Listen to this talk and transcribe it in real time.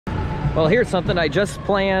Well, here's something I just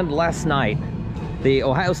planned last night. The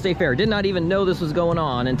Ohio State Fair. Did not even know this was going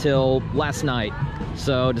on until last night.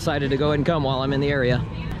 So decided to go ahead and come while I'm in the area.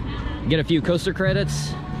 Get a few coaster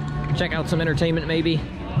credits. Check out some entertainment maybe.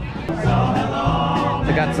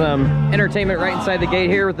 I got some entertainment right inside the gate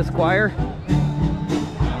here with this choir.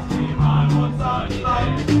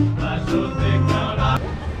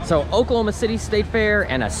 So Oklahoma City State Fair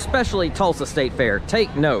and especially Tulsa State Fair,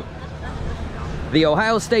 take note. The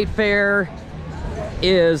Ohio State Fair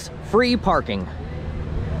is free parking.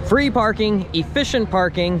 Free parking, efficient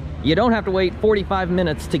parking. You don't have to wait 45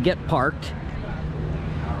 minutes to get parked.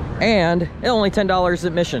 And only $10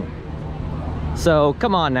 admission. So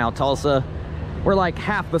come on now, Tulsa. We're like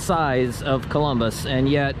half the size of Columbus, and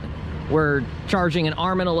yet we're charging an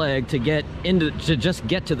arm and a leg to get into, to just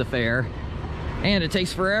get to the fair. And it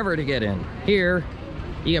takes forever to get in. Here,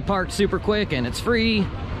 you get parked super quick and it's free.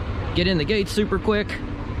 Get in the gate super quick.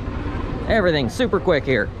 Everything's super quick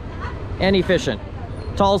here and efficient.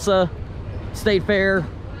 Tulsa State Fair,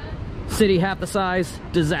 city half the size,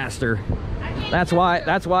 disaster. That's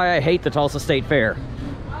why I hate the Tulsa State Fair.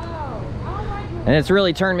 And it's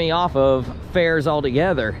really turned me off of fairs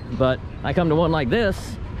altogether, but I come to one like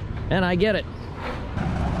this and I get it.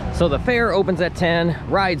 So the fair opens at 10,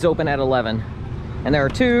 rides open at 11. And there are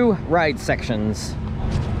two ride sections.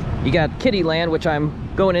 You got Kiddie Land, which I'm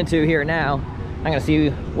going into here now. I'm gonna see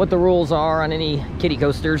what the rules are on any kiddie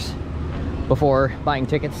coasters before buying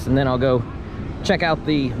tickets, and then I'll go check out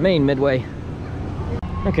the main midway.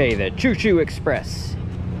 Okay, the Choo Choo Express.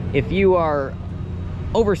 If you are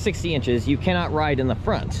over 60 inches, you cannot ride in the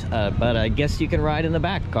front, but I guess you can ride in the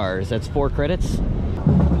back cars. That's 4 credits.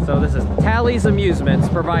 So this is Tally's Amusements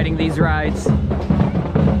providing these rides.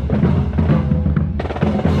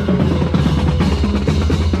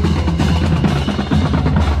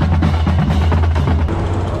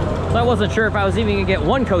 I wasn't sure if I was even gonna get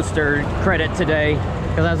 1 coaster credit today,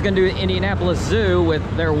 because I was gonna do Indianapolis Zoo with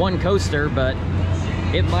their 1 coaster, but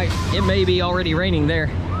it may be already raining there.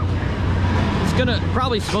 It's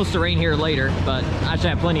probably supposed to rain here later, but I should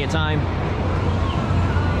have plenty of time.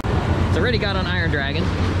 It's already got an Iron Dragon.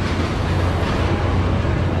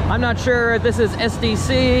 I'm not sure if this is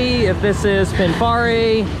SDC, if this is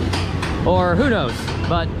Pinfari, or who knows,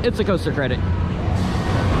 but it's a coaster credit.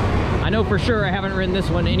 I know for sure I haven't ridden this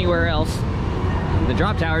one anywhere else. The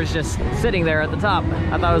drop tower is just sitting there at the top.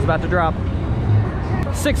 I thought it was about to drop.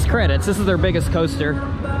 6 credits. This is their biggest coaster.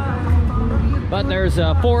 But there's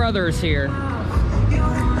 4 others here.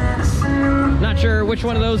 Not sure which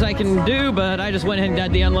one of those I can do, but I just went ahead and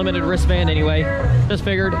did the unlimited wristband anyway. Just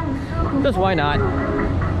figured, just why not?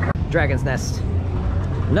 Dragon's Nest.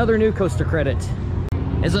 Another new coaster credit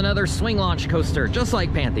is another swing launch coaster, just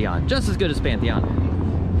like Pantheon, just as good as Pantheon.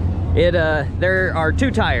 There are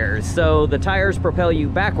 2 tires, so the tires propel you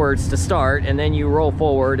backwards to start, and then you roll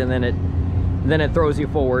forward, and then it throws you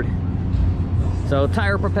forward. So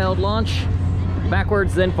tire propelled launch,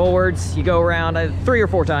 backwards then forwards. You go around 3 or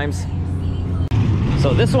 4 times.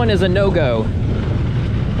 So this one is a no-go.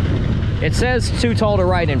 It says too tall to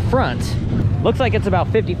ride in front. Looks like it's about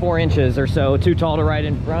 54 inches or so too tall to ride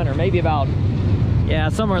in front, or maybe about, yeah,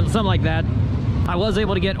 something like that. I was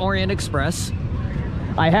able to get Orient Express.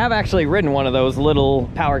 I have actually ridden one of those little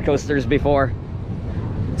power coasters before.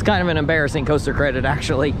 It's kind of an embarrassing coaster credit,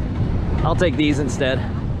 actually. I'll take these instead.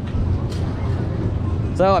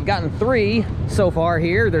 So I've gotten 3 so far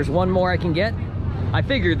here. There's 1 more I can get. I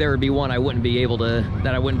figured there would be one I wouldn't be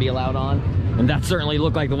allowed on, and that certainly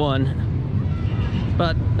looked like the one.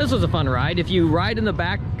 But this was a fun ride. If you ride in the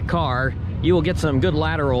back car, you will get some good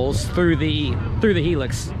laterals through the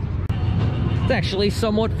helix. It's actually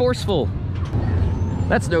somewhat forceful.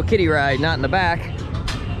 That's no kiddie ride, not in the back.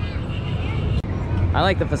 I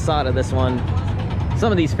like the facade of this one.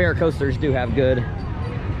 Some of these fair coasters do have a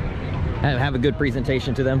good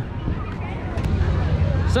presentation to them.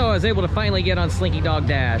 So I was able to finally get on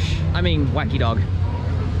Wacky Dog.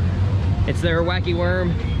 It's their Wacky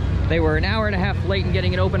Worm. They were an hour and a half late in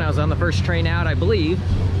getting it open. I was on the first train out, I believe.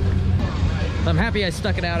 I'm happy I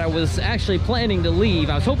stuck it out. I was actually planning to leave.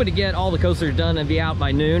 I was hoping to get all the coasters done and be out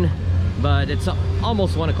by noon. But it's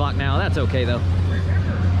almost 1 o'clock now. That's okay though.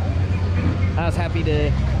 I was happy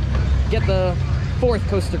to get the 4th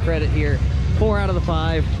coaster credit here. 4 out of the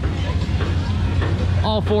 5.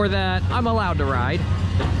 All 4 that I'm allowed to ride.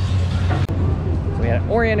 So we had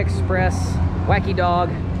Orient Express, Wacky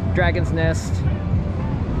Dog, Dragon's Nest,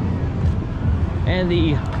 and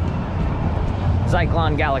the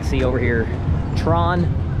Cyclone Galaxy over here. Tron.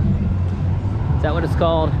 Is that what it's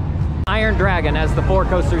called? Iron Dragon has the 4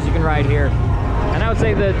 coasters you can ride here. And I would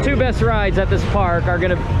say the two best rides at this park are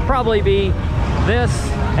gonna probably be this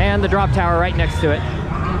and the drop tower right next to it.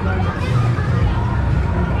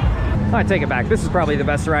 I take it back. This is probably the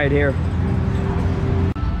best ride here.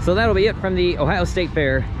 So that'll be it from the Ohio State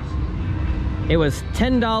Fair. It was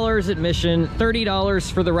 $10 admission,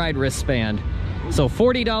 $30 for the ride wristband. So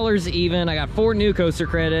 $40 even. I got 4 new coaster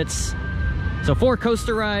credits. So 4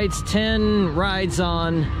 coaster rides, 10 rides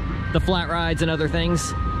on the flat rides and other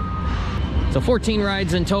things. So 14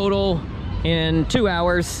 rides in total in 2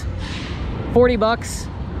 hours. 40 bucks.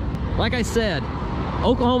 Like I said,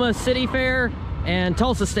 Oklahoma City Fair and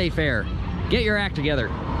Tulsa State Fair. Get your act together.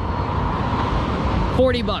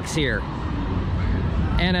 40 bucks here.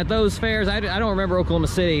 And at those fairs, I don't remember Oklahoma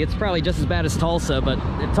City. It's probably just as bad as Tulsa, but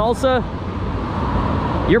at Tulsa,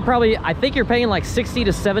 I think you're paying like $60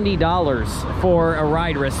 to $70 for a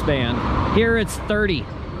ride wristband. Here it's $30,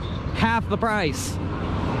 half the price.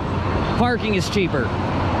 Parking is cheaper.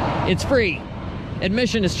 It's free.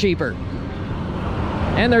 Admission is cheaper.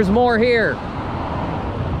 And there's more here.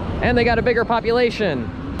 And they got a bigger population.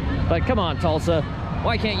 But come on, Tulsa.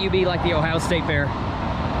 Why can't you be like the Ohio State Fair?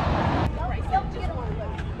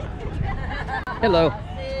 Hello.